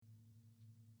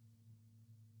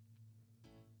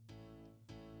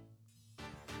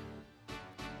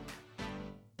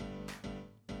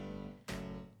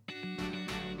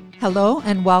Hello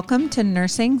and welcome to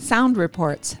Nursing Sound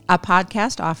Reports, a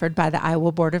podcast offered by the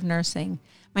Iowa Board of Nursing.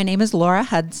 My name is Laura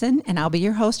Hudson and I'll be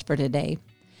your host for today.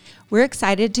 We're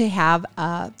excited to have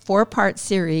a 4-part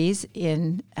series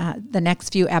in the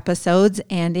next few episodes,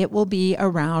 and it will be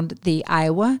around the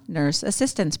Iowa Nurse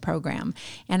Assistance Program.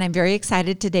 And I'm very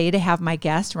excited today to have my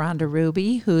guest, Rhonda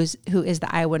Ruby, who is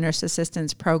the Iowa Nurse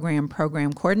Assistance Program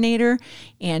Coordinator,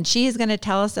 and she is going to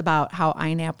tell us about how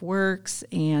INAP works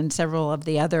and several of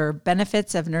the other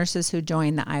benefits of nurses who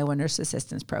join the Iowa Nurse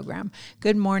Assistance Program.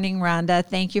 Good morning, Rhonda.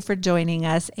 Thank you for joining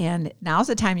us, and now's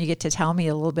the time you get to tell me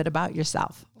a little bit about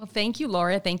yourself. Well, thank you,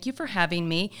 Laura. Thank you for having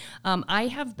me. I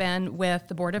have been with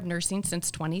the Board of Nursing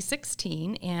since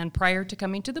 2016, and prior to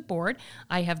coming to the board,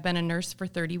 I have been a nurse for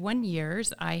 31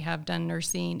 years. I have done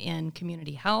nursing in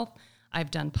community health,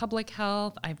 I've done public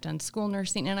health, I've done school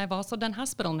nursing, and I've also done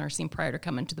hospital nursing prior to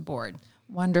coming to the board.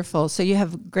 Wonderful. So you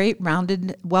have great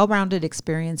well-rounded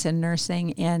experience in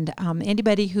nursing, and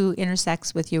anybody who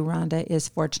intersects with you, Rhonda, is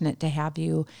fortunate to have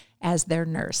you as their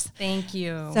nurse. Thank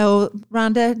you. So,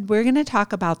 Rhonda, we're going to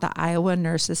talk about the Iowa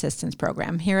Nurse Assistance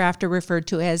Program, hereafter referred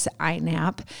to as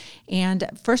INAP. And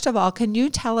first of all, can you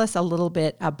tell us a little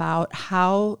bit about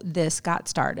how this got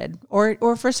started?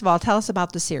 Or first of all, tell us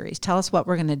about the series. Tell us what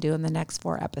we're going to do in the next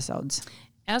 4 episodes.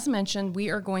 As mentioned, we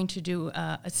are going to do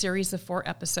a series of 4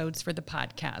 episodes for the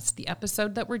podcast. The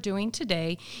episode that we're doing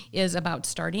today is about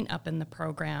starting up in the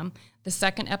program. The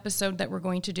second episode that we're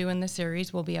going to do in the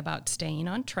series will be about staying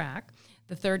on track.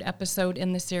 The third episode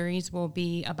in the series will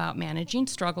be about managing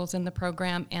struggles in the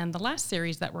program. And the last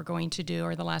series that we're going to do,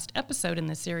 or the last episode in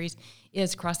the series,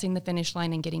 is crossing the finish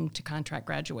line and getting to contract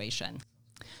graduation.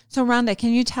 So, Rhonda,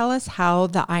 can you tell us how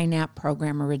the INAP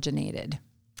program originated?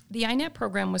 The INAP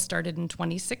program was started in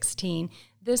 2016.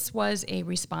 This was a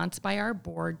response by our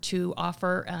board to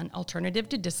offer an alternative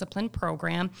to discipline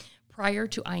program. Prior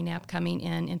to INAP coming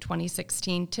in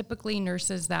 2016, typically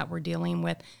nurses that were dealing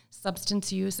with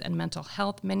substance use and mental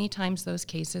health, many times those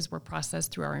cases were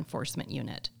processed through our enforcement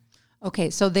unit. Okay,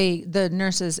 so the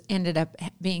nurses ended up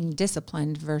being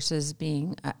disciplined versus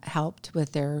being helped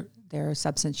with their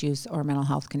substance use or mental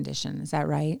health condition. Is that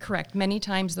right? Correct. Many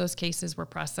times those cases were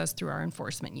processed through our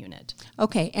enforcement unit.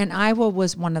 Okay, and Iowa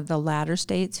was one of the latter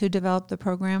states who developed the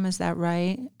program. Is that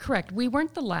right? Correct. We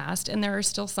weren't the last, and there are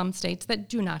still some states that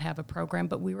do not have a program,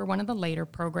 but we were one of the later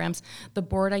programs. The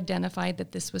board identified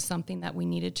that this was something that we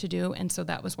needed to do, and so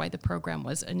that was why the program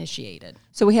was initiated.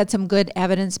 So we had some good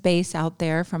evidence base out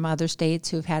there from other states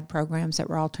who've had programs that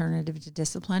were alternative to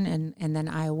discipline, and then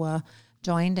Iowa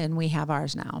joined, and we have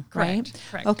ours now, right?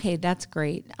 Correct. Okay, that's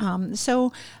great.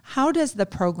 So how does the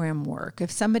program work? If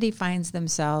somebody finds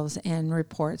themselves and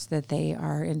reports that they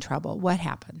are in trouble, what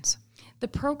happens? The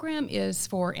program is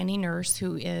for any nurse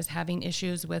who is having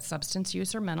issues with substance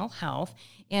use or mental health.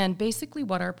 And basically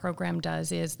what our program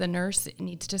does is the nurse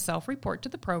needs to self-report to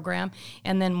the program.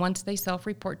 And then once they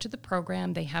self-report to the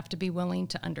program, they have to be willing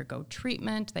to undergo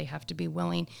treatment. They have to be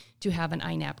willing to have an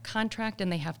INAP contract,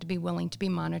 and they have to be willing to be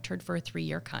monitored for a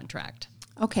 3-year contract.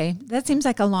 Okay, that seems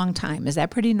like a long time. Is that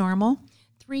pretty normal?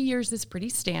 3 years is pretty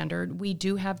standard. We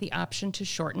do have the option to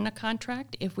shorten a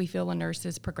contract if we feel a nurse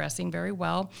is progressing very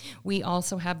well. We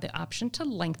also have the option to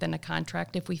lengthen a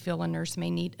contract if we feel a nurse may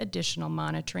need additional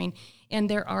monitoring. And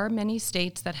there are many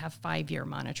states that have 5-year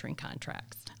monitoring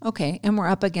contracts. Okay, and we're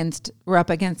up against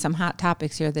some hot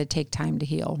topics here that take time to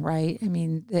heal, right? I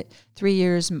mean, 3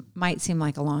 years might seem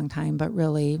like a long time, but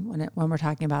really, when we're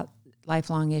talking about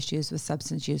lifelong issues with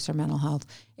substance use or mental health,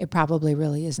 it probably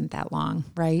really isn't that long,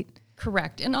 right?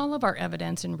 Correct. And all of our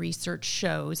evidence and research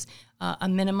shows a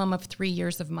minimum of 3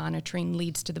 years of monitoring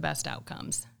leads to the best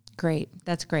outcomes. Great.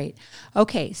 That's great.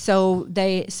 Okay. So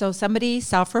somebody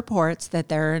self-reports that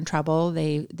they're in trouble.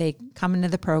 They come into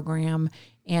the program,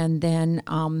 and then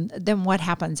what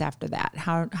happens after that?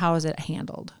 How is it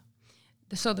handled?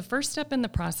 So the first step in the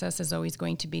process is always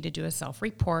going to be to do a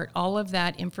self-report. All of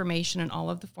that information and all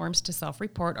of the forms to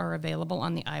self-report are available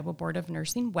on the Iowa Board of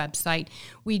Nursing website.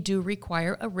 We do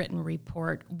require a written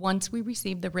report. Once we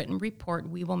receive the written report,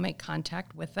 we will make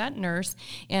contact with that nurse.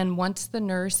 And once the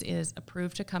nurse is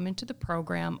approved to come into the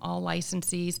program, all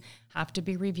licensees have to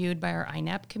be reviewed by our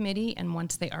INAP committee. And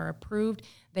once they are approved,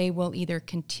 they will either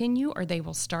continue or they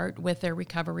will start with their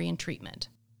recovery and treatment.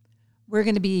 We're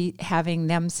going to be having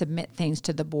them submit things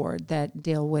to the board that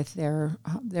deal with their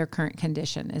current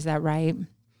condition. Is that right?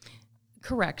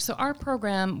 Correct. So our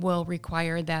program will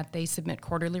require that they submit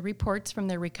quarterly reports from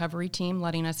their recovery team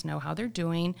letting us know how they're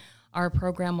doing. Our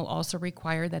program will also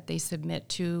require that they submit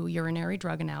to urinary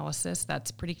drug analysis.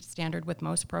 That's pretty standard with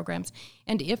most programs.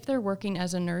 And if they're working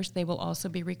as a nurse, they will also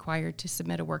be required to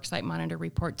submit a worksite monitor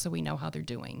report so we know how they're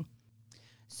doing.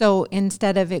 So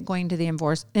instead of it going to the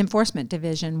enforcement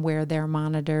division where they're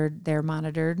monitored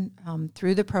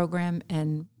through the program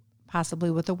and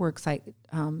possibly with a worksite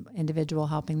individual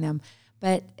helping them.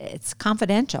 But it's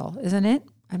confidential, isn't it?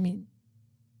 I mean,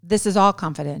 this is all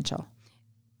confidential.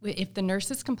 If the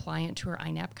nurse is compliant to her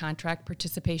INAP contract,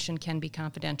 participation can be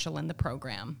confidential in the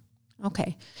program.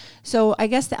 Okay. So I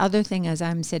guess the other thing is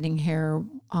I'm sitting here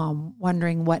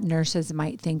wondering what nurses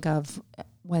might think of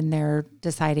when they're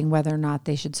deciding whether or not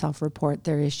they should self-report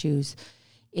their issues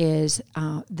is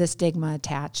the stigma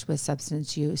attached with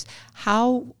substance use.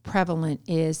 How prevalent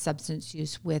is substance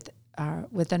use with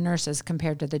the nurses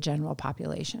compared to the general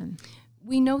population?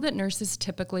 We know that nurses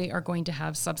typically are going to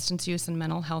have substance use and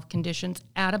mental health conditions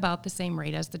at about the same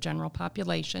rate as the general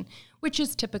population, which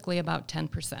is typically about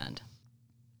 10%.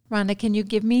 Rhonda, can you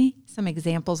give me some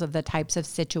examples of the types of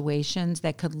situations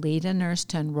that could lead a nurse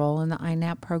to enroll in the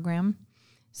INAP program?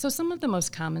 So some of the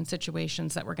most common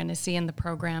situations that we're going to see in the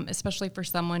program, especially for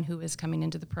someone who is coming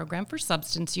into the program for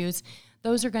substance use,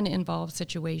 those are going to involve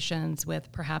situations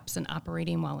with perhaps an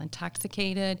operating while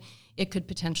intoxicated. It could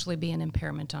potentially be an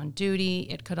impairment on duty.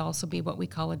 It could also be what we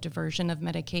call a diversion of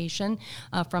medication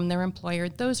from their employer.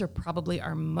 Those are probably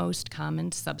our most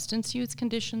common substance use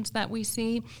conditions that we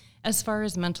see. As far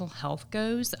as mental health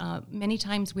goes, many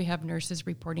times we have nurses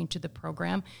reporting to the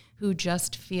program who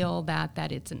just feel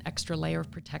that it's an extra layer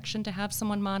of protection to have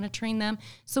someone monitoring them.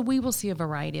 So we will see a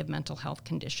variety of mental health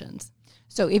conditions.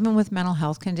 So even with mental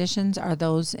health conditions, are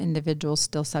those individuals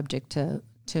still subject to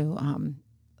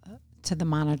the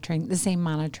monitoring, the same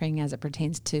monitoring as it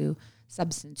pertains to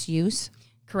substance use?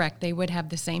 Correct. They would have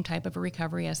the same type of a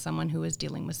recovery as someone who is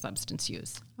dealing with substance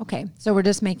use. Okay. So we're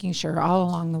just making sure all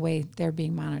along the way they're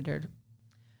being monitored.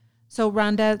 So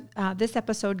Rhonda, this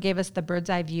episode gave us the bird's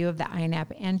eye view of the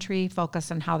INAP entry,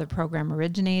 focused on how the program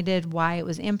originated, why it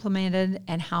was implemented,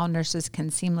 and how nurses can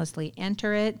seamlessly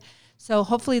enter it. So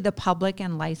hopefully the public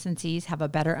and licensees have a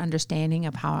better understanding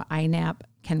of how INAP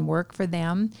can work for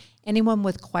them. Anyone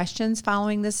with questions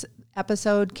following this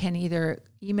episode can either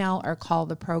email or call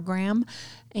the program.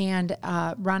 And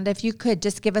Rhonda, if you could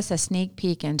just give us a sneak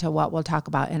peek into what we'll talk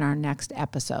about in our next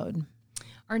episode.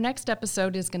 Our next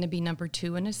episode is going to be number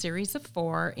 2 in a series of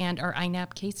 4, and our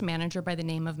INAP case manager by the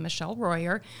name of Michelle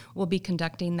Royer will be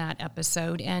conducting that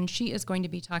episode, and she is going to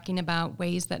be talking about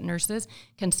ways that nurses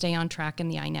can stay on track in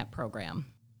the INAP program.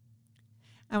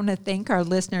 I want to thank our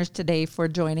listeners today for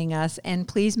joining us, and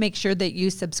please make sure that you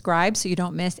subscribe so you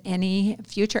don't miss any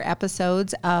future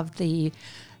episodes of the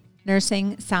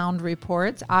Nursing Sound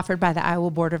Reports offered by the Iowa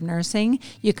Board of Nursing.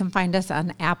 You can find us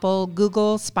on Apple,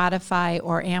 Google, Spotify,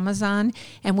 or Amazon,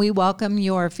 and we welcome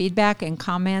your feedback and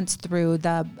comments through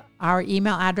our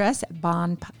email address at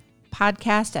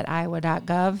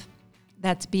bonpodcast@iowa.gov.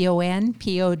 That's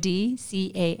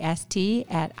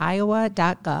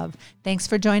bonpodcast@iowa.gov. Thanks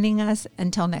for joining us.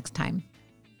 Until next time.